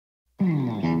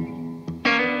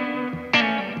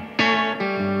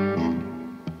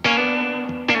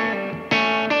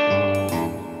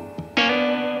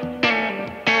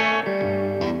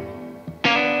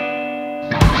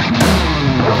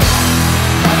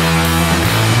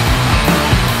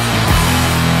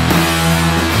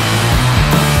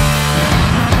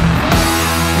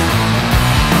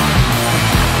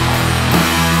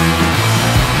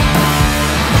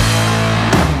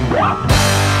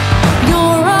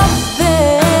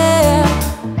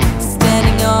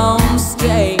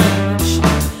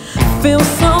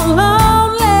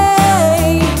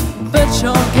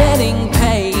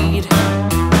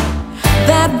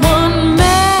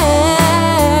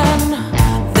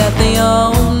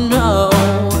oh no,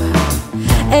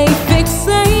 a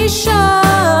fixation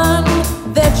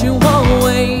that you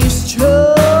always chose.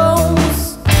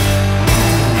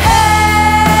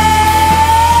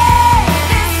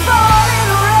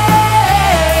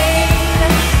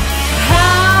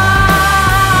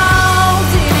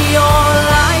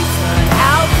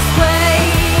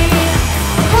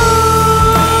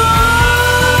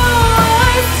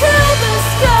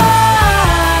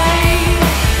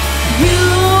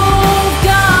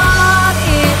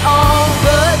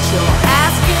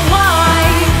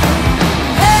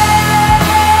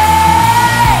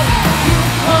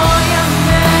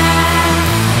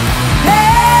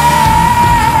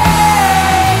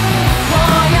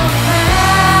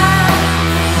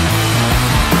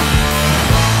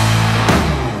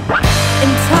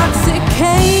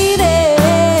 Intoxicated,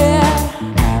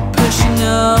 pushing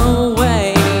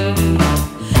away,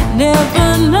 never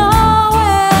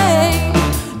knowing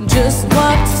just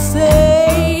what to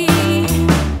say.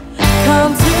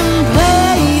 Contemplated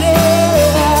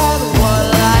what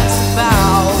life's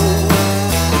about.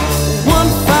 One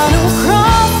final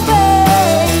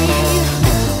crossfade,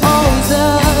 always a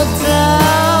doubt.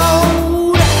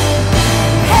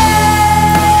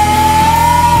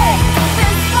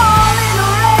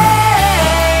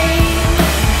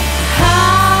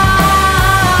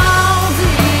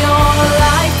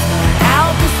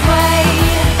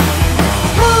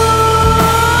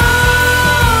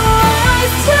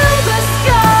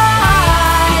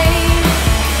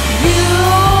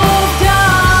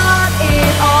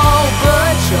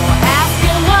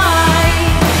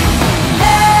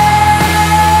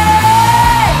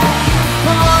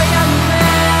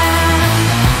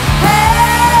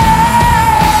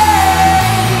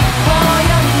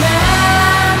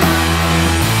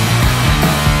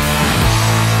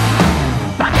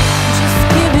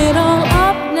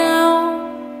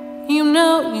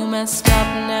 You messed up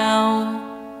now.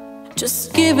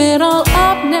 Just give it all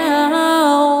up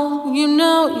now. You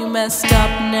know you messed up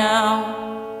now.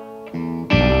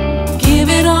 Give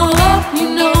it all up, you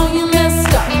know.